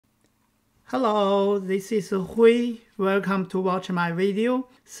Hello, this is Hui. Welcome to watch my video,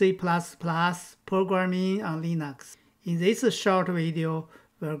 C++ Programming on Linux. In this short video,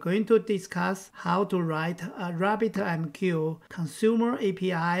 we're going to discuss how to write a RabbitMQ Consumer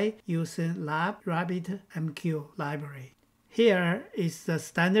API using librabbitmq library. Here is the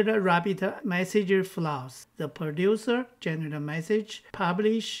standard Rabbit message flows. The producer generates a message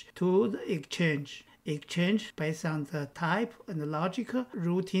published to the exchange. Exchange based on the type and logic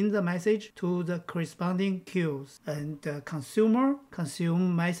routing the message to the corresponding queues, and the consumer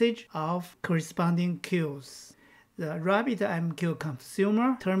consume message of corresponding queues. The RabbitMQ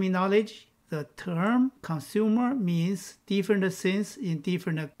Consumer terminology. The term consumer means different things in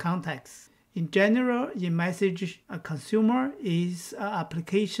different contexts. In general, in message, a consumer is an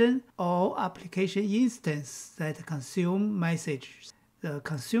application or application instance that consume messages. The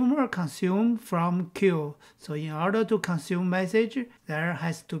consumer consumes from queue, so in order to consume message, there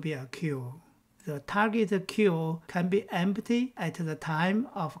has to be a queue. The target queue can be empty at the time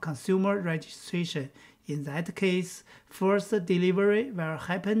of consumer registration. In that case, first delivery will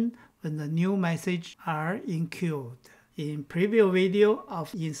happen when the new messages are in queued. In previous video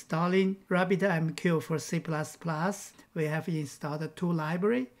of installing RabbitMQ for C++, we have installed two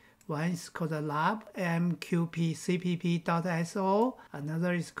libraries. One is called librabbitmq.cpp.so,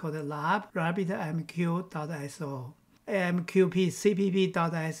 another is called librabbitmq.so.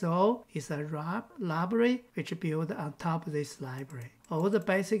 amqp.cpp.so is a library which is built on top of this library. All the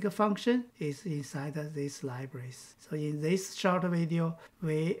basic function is inside of these libraries. So in this short video,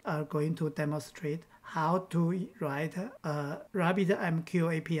 we are going to demonstrate how to write a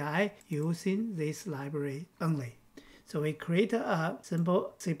RabbitMQ API using this library only. So we create a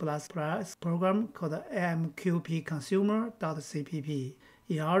simple C++ program called amqp consumer.cpp.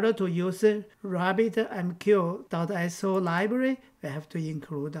 In order to use rabbitmq.so library, we have to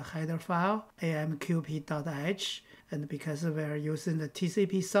include the header file amqp.h, and because we are using the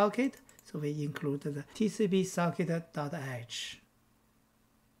TCP socket, so we include the TCP socket.h.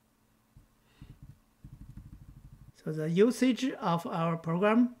 So the usage of our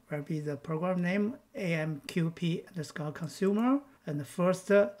program will be the program name amqp_consumer, and the first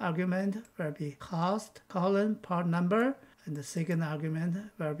argument will be host port number, and the second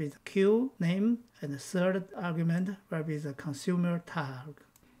argument will be the queue name, and the third argument will be the consumer tag.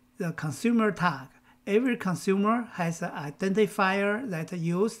 The consumer tag. Every consumer has an identifier that is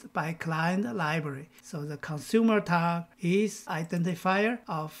used by client library. So the consumer tag is identifier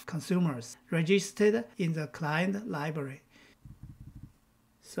of consumers registered in the client library.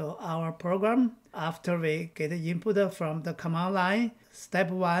 So our program, after we get input from the command line, step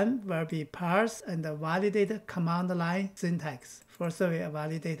 1 will be parse and validate command line syntax. First we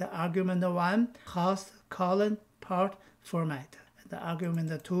validate argument 1, host port format. The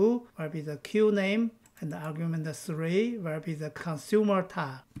argument 2 will be the queue name, and the argument 3 will be the consumer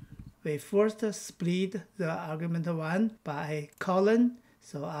tag. We first split the argument 1 by colon.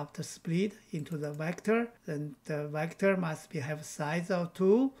 So after split into the vector, then the vector must have size of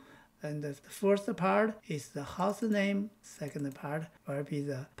 2. And the first part is the host name. Second part will be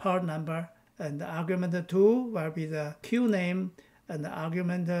the port number. And the argument 2 will be the queue name. And the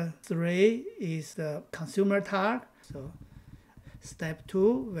argument 3 is the consumer tag. So step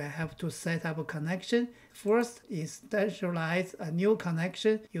 2, we have to set up a connection. First, initialize a new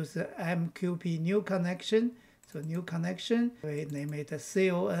connection. Use the amqp new connection. So new connection, we name it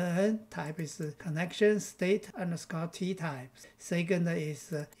CONN. Type is connection state _t type. Second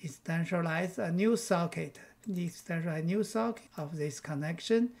is initialize a new socket. Initialize new socket of this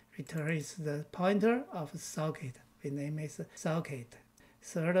connection. Return is the pointer of socket. We name it socket.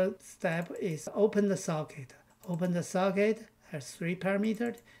 Third step is open the socket. Open the socket has 3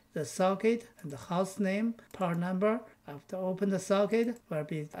 parameters. The socket and the host name, port number. After open the socket will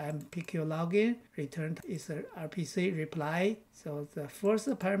be MPQ login. Return is a RPC reply. So the first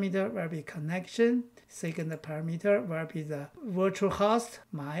parameter will be connection. Second parameter will be the virtual host,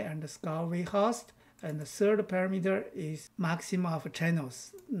 my_vhost. And the third parameter is maximum of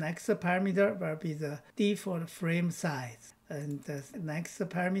channels. Next parameter will be the default frame size. And the next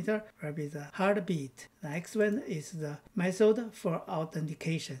parameter will be the heartbeat. Next one is the method for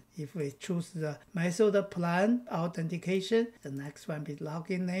authentication. If we choose the method plan authentication, the next one is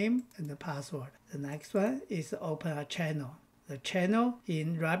login name and the password. The next one is open a channel. The channel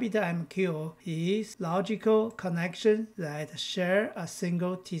in RabbitMQ is logical connection that share a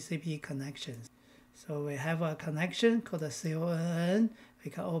single TCP connection. So we have a connection called CONN.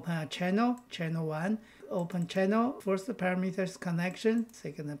 We can open a channel 1. Open channel, first parameter is connection,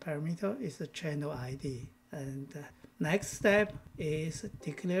 second parameter is the channel ID. And Next step is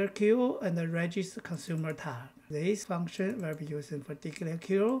declare queue and register consumer tag. This function will be used for declare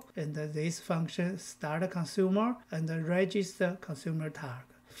queue, and this function start consumer and register consumer tag.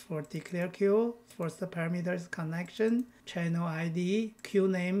 For declare queue, first parameter is connection, channel ID, queue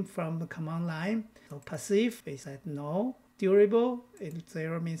name from the command line. So passive, we set no. Durable,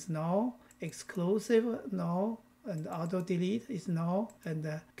 0 means no. Exclusive, no. And auto delete is no. And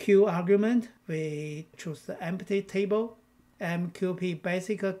the queue argument, we choose the empty table. MQP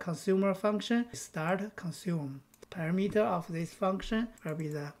basic consumer function, start consume. Parameter of this function will be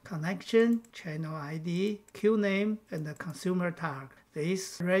the connection, channel ID, queue name, and the consumer tag.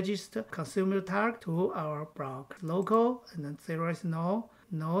 This register consumer tag to our block. Local, and then 0 is no.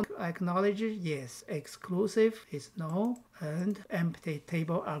 No acknowledge, yes. Exclusive is no. And empty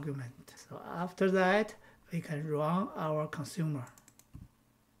table argument. So after that, we can run our consumer.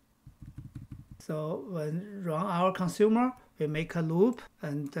 So when run our consumer, we make a loop,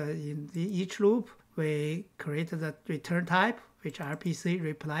 and in each loop, we create the return type, which RPC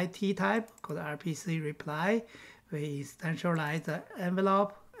reply T type, called RPC reply. We initialize the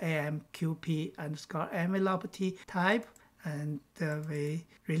envelope AMQP underscore envelope T type, and we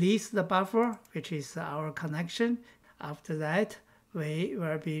release the buffer, which is our connection. After that, we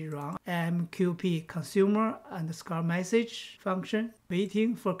will be run MQP consumer underscore message function,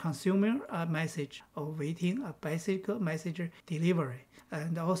 waiting for consumer message or waiting a basic message delivery,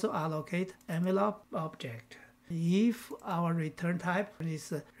 and also allocate envelope object. If our return type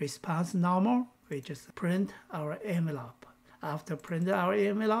is response normal, we just print our envelope. After print our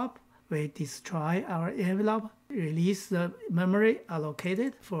envelope, we destroy our envelope, release the memory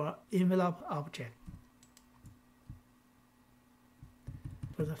allocated for envelope object.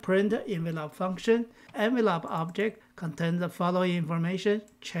 For the print envelope function, envelope object contains the following information: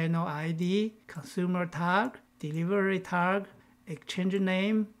 channel ID, consumer tag, delivery tag, exchange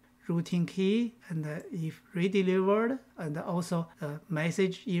name, routing key, and if redelivered, and also the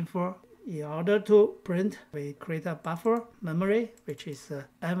message info. In order to print, we create a buffer memory, which is the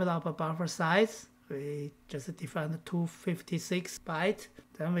envelope buffer size. We just define 256 bytes.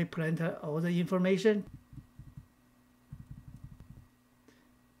 Then we print all the information.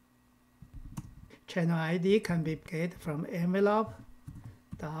 Channel ID can be get from envelope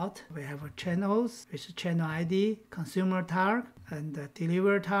dot. We have channels with channel ID, consumer tag, and the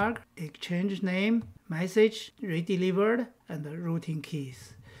deliver tag, exchange name, message redelivered, and the routing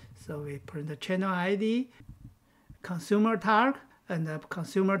keys. So we print the channel ID, consumer tag, and the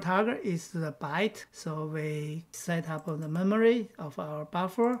consumer tag is the byte. So we set up the memory of our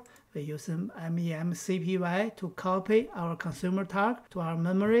buffer. We use MEMCPY to copy our consumer tag to our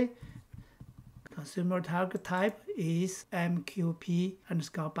memory. Consumer tag type is MQP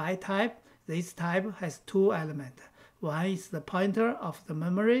underscore byte type. This type has two elements. One is the pointer of the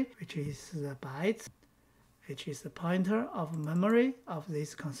memory, which is the bytes, which is the pointer of memory of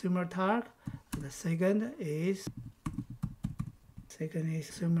this consumer tag. And the second is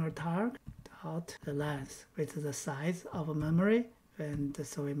consumer tag dot the length, which is the size of memory. And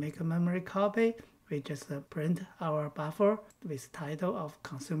so we make a memory copy. We just print our buffer with title of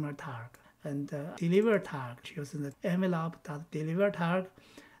consumer tag. And deliver tag using the envelope.deliver tag.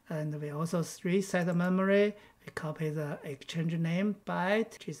 And we also reset the memory. We copy the exchange name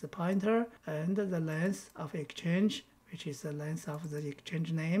byte, which is the pointer, and the length of exchange, which is the length of the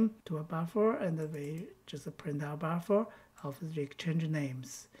exchange name, to a buffer, and we just print our buffer of the exchange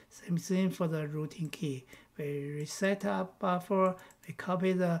names. Same thing for the routing key. We reset our buffer, we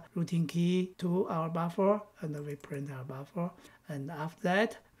copy the routing key to our buffer, and we print our buffer. And after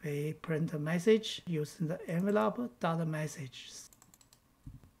that, we print a message using the envelope.message.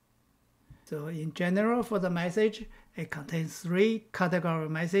 So in general, for the message, it contains three category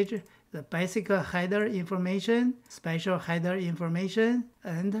message: the basic header information, special header information,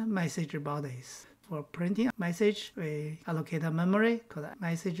 and message bodies. For printing message, we allocate a memory called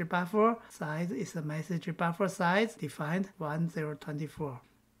message buffer. Size is the message buffer size defined 1024.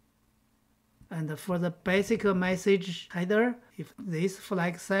 And for the basic message header, if this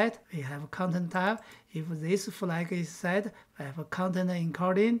flag set, we have content type. If this flag is set, we have a content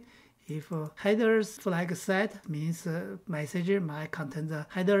encoding. If headers flag set, means message might contain the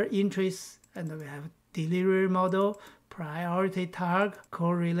header entries, and we have delivery model, priority tag,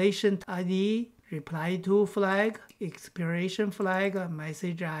 correlation ID, reply to flag, expiration flag,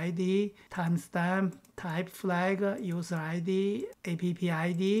 message ID, timestamp, type flag, user ID, app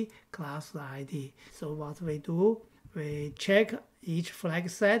ID, class ID. So what we do, we check each flag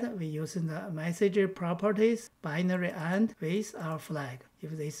set. We using the message properties binary AND with our flag.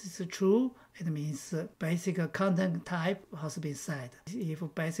 If this is true, it means basic content type has been set. If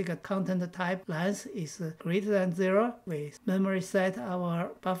basic content type length is greater than 0, we memory set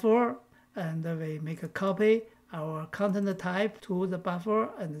our buffer and we make a copy our content type to the buffer,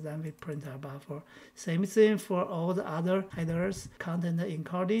 and then we print our buffer. Same thing for all the other headers, content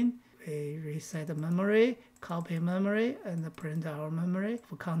encoding. We reset the memory, copy memory, and print our memory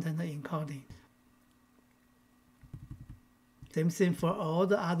for content encoding. Same thing for all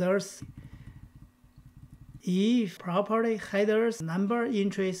the others. If property headers number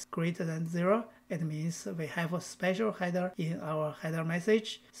entries greater than 0, it means we have a special header in our header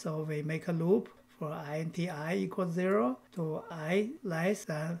message. So we make a loop for int I equals 0 to I less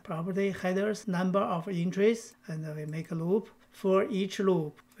than property headers number of entries, and we make a loop. For each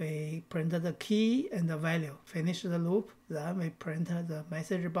loop, we print the key and the value. Finish the loop, then we print the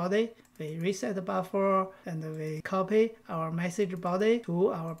message body. We reset the buffer and we copy our message body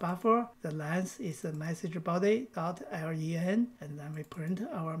to our buffer. The length is the message body.len, and then we print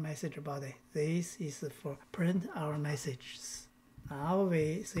our message body. This is for print our messages. Now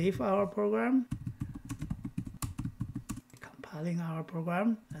we save our program, compiling our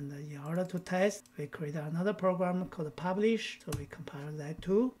program, and in order to test, we create another program called publish, so we compile that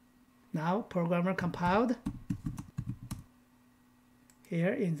too. Now programmer compiled.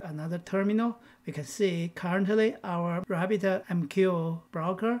 Here in another terminal, we can see currently our RabbitMQ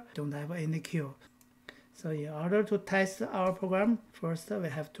broker don't have any queue. So in order to test our program, first we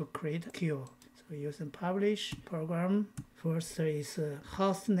have to create a queue. So using publish program, first is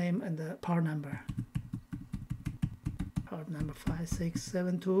host name and the part number. Part number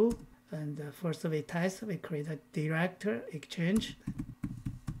 5672. And first we test, we create a director exchange.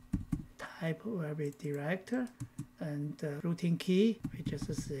 Type will be director. And the routing key, we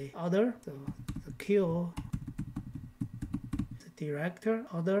just say other. So the queue, the director,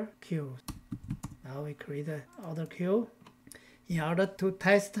 other queue. Now we create the other queue. In order to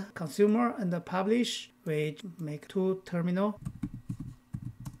test consumer and the publish, we make two terminal.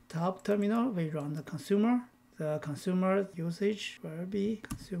 Top terminal, we run the consumer. The consumer usage will be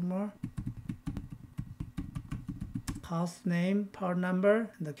consumer. Host name, part number,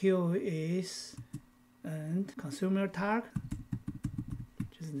 and the queue is and consumer tag,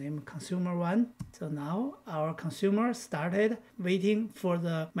 just name consumer 1. So now our consumer started waiting for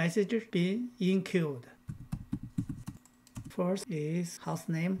the message being enqueued. First is host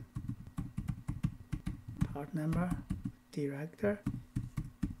name, part number, director,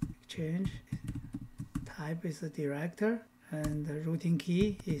 exchange, type is a director, and the routing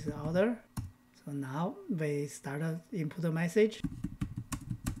key is other. So now we started input the message.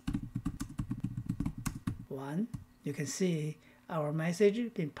 1. You can see our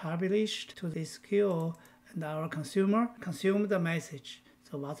message being published to this queue, and our consumer consumed the message.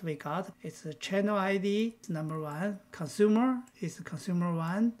 So what we got is the channel ID is number 1, consumer is consumer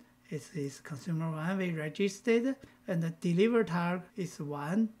 1, it is consumer 1 we registered, and the deliver tag is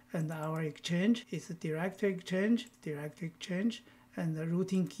 1, and our exchange is director exchange, and the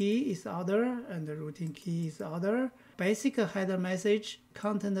routing key is other, and the routing key is other. Basic header message,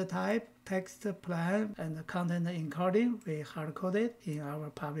 content type, text plan, and the content encoding we hard-coded in our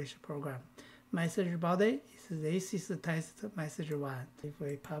publish program. Message body is this is the test message 1. If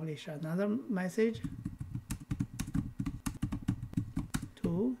we publish another message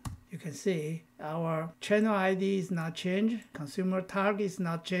 2, you can see our channel ID is not changed, consumer tag is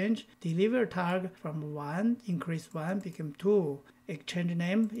not changed, deliver tag from 1 increase 1 became 2. Exchange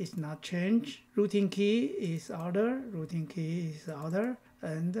name is not changed, routing key is order,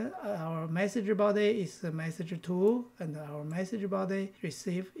 and our message body is the message 2, and our message body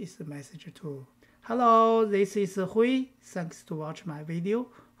receive is the message 2. Hello, this is Hui. Thanks to watch my video.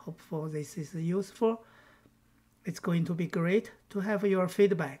 Hopefully this is useful. It's going to be great to have your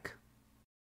feedback.